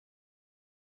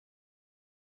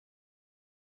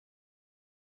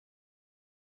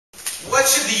what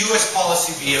should the U.S.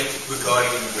 policy be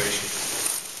regarding immigration?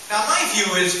 Now, my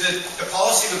view is that the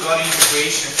policy regarding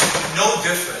immigration is no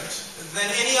different than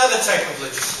any other type of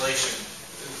legislation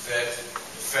that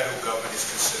the federal government is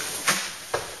considering.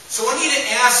 So we need to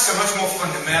ask a much more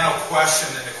fundamental question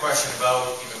than the question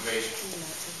about immigration.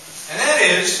 And that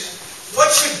is, what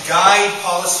should guide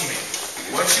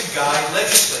policymakers? What should guide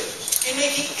legislators in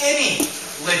making any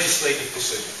legislative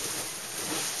decision?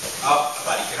 About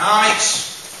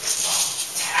economics, about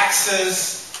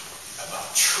taxes,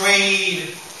 about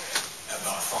trade,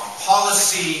 about foreign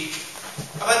policy,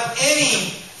 about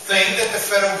anything that the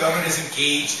federal government is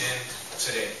engaged in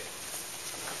today.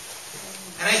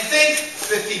 And I think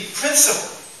that the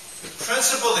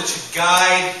principle that should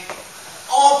guide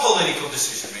all political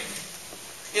decision-making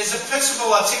is a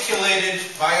principle articulated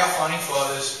by our founding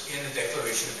fathers in the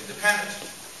Declaration of Independence.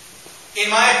 In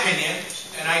my opinion,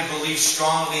 and I believe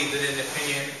strongly that in the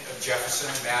opinion of Jefferson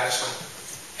and Madison,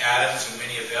 Adams, and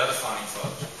many of the other founding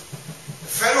fathers, the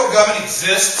federal government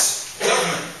exists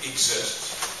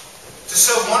to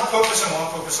serve one purpose and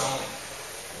one purpose only.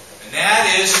 And that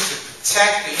is to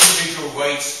protect the individual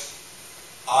rights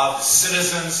of the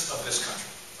citizens of this country,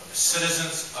 of the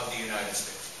citizens of the United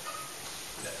States.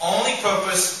 The only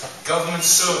purpose government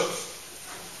serves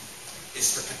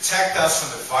is to protect us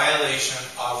from the violation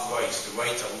of rights. The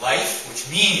right to life, which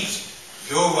means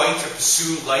your right to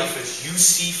pursue life as you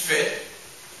see fit,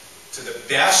 to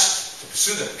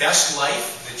pursue the best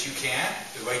life that you can.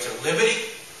 The right to liberty,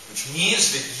 which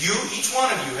means that each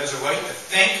one of you has a right to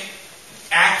think,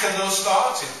 act on those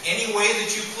thoughts in any way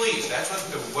that you please. That's what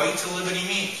the right to liberty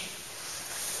means.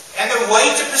 And the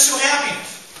right to pursue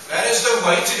happiness. That is the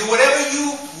right to do whatever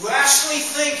you rationally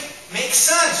think makes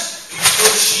sense to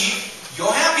achieve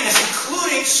your happiness,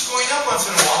 including screwing up once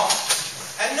in a while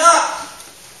and not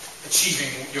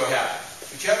achieving your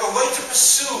happiness. But you have a right to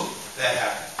pursue that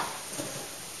happiness.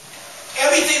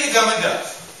 Everything the government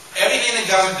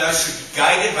does should be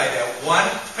guided by that one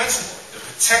principle, the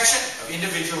protection of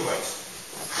individual rights.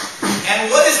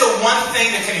 And what is the one thing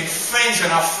that can infringe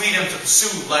on our freedom to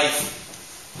pursue life,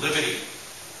 liberty,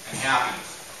 and happiness?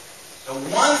 The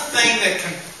one thing that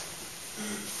can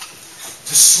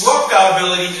disrupt our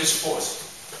ability is force.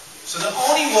 So the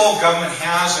only role government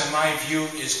has, in my view,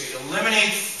 is to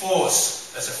eliminate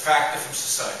force as a factor from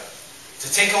society. To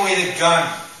take away the gun,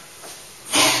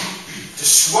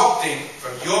 disrupting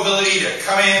from your ability to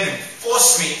come in and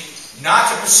force me not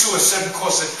to pursue a certain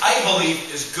course that I believe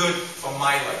is good for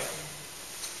my life.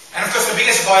 And of course, the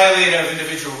biggest violator of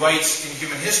individual rights in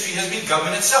human history has been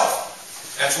government itself.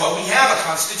 That's why we have a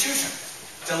constitution,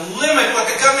 to limit what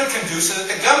the government can do so that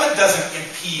the government doesn't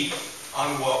impede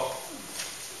on what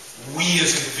we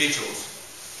as individuals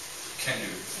can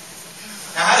do.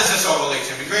 Now, how does this all relate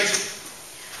to immigration?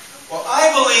 Well,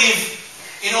 I believe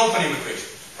in open immigration.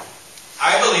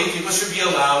 I believe people should be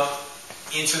allowed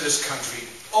into this country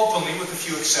openly, with a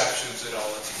few exceptions that I'll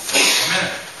let you know in a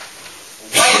minute.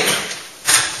 Why is it?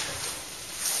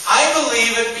 I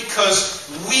believe it because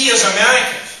we as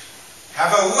Americans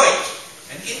have a right,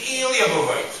 an inalienable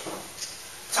right,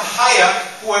 to hire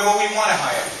whoever we want to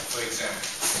hire, for example.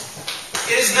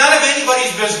 It is none of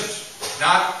anybody's business,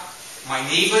 not my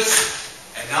neighbors,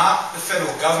 and not the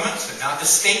federal government, and not the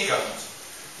state governments,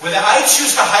 whether I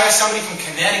choose to hire somebody from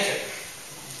Connecticut,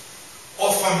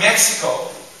 or from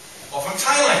Mexico, or from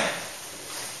Thailand.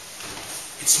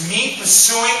 It's me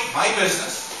pursuing my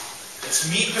business. It's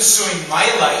me pursuing my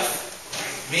life,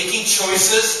 making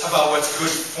choices about what's good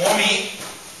for me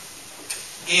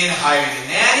in hiring a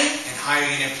nanny and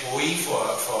hiring an employee for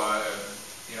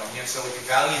here in Silicon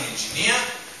Valley, an engineer.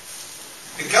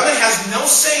 The government has no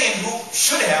say in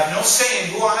should have no say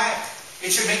in who I hire.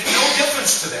 It should make no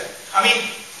difference to them. I mean,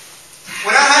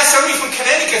 when I hire somebody from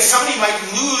Connecticut, somebody might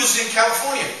lose in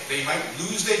California. They might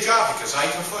lose their job because I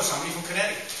prefer somebody from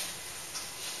Connecticut.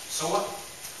 So what?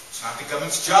 It's not the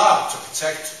government's job to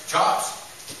protect jobs.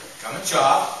 The government's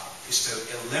job is to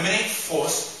eliminate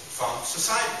force from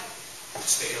society.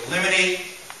 It's to eliminate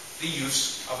the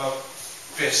use of a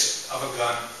fist, of a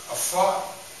gun, of fraud.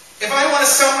 If I want to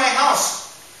sell my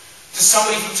house to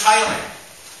somebody from Thailand,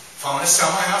 if I want to sell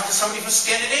my house to somebody from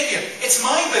Scandinavia, it's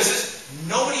my business,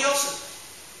 nobody else's.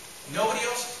 Nobody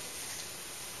else's.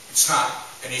 It's not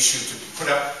an issue to be put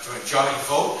up to a majority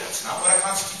vote. That's not what our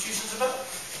Constitution is about.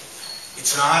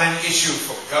 It's not an issue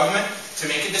for government to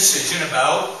make a decision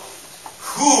about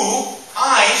who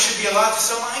I should be allowed to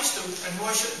sell my house to and who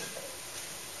I shouldn't.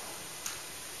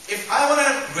 If I want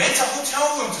to rent a hotel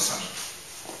room to somebody,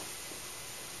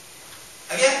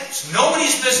 again, it's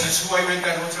nobody's business who I rent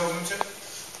that hotel room to.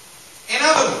 In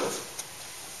other words,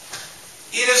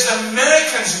 It is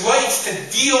Americans' rights to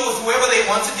deal with whoever they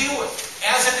want to deal with,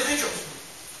 as individuals.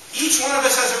 Each one of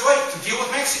us has a right to deal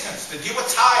with Mexicans, to deal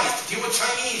with Thais, to deal with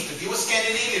Chinese, to deal with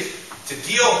Scandinavians, to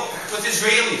deal with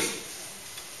Israelis,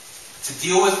 to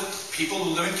deal with people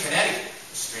who live in Connecticut,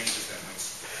 as strange as that might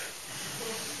seem.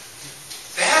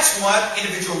 That's what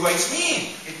individual rights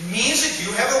mean. It means that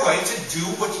you have a right to do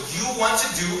what you want to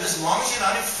do as long as you're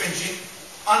not infringing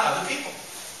on other people.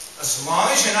 As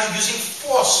long as you're not using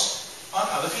force on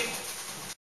other people.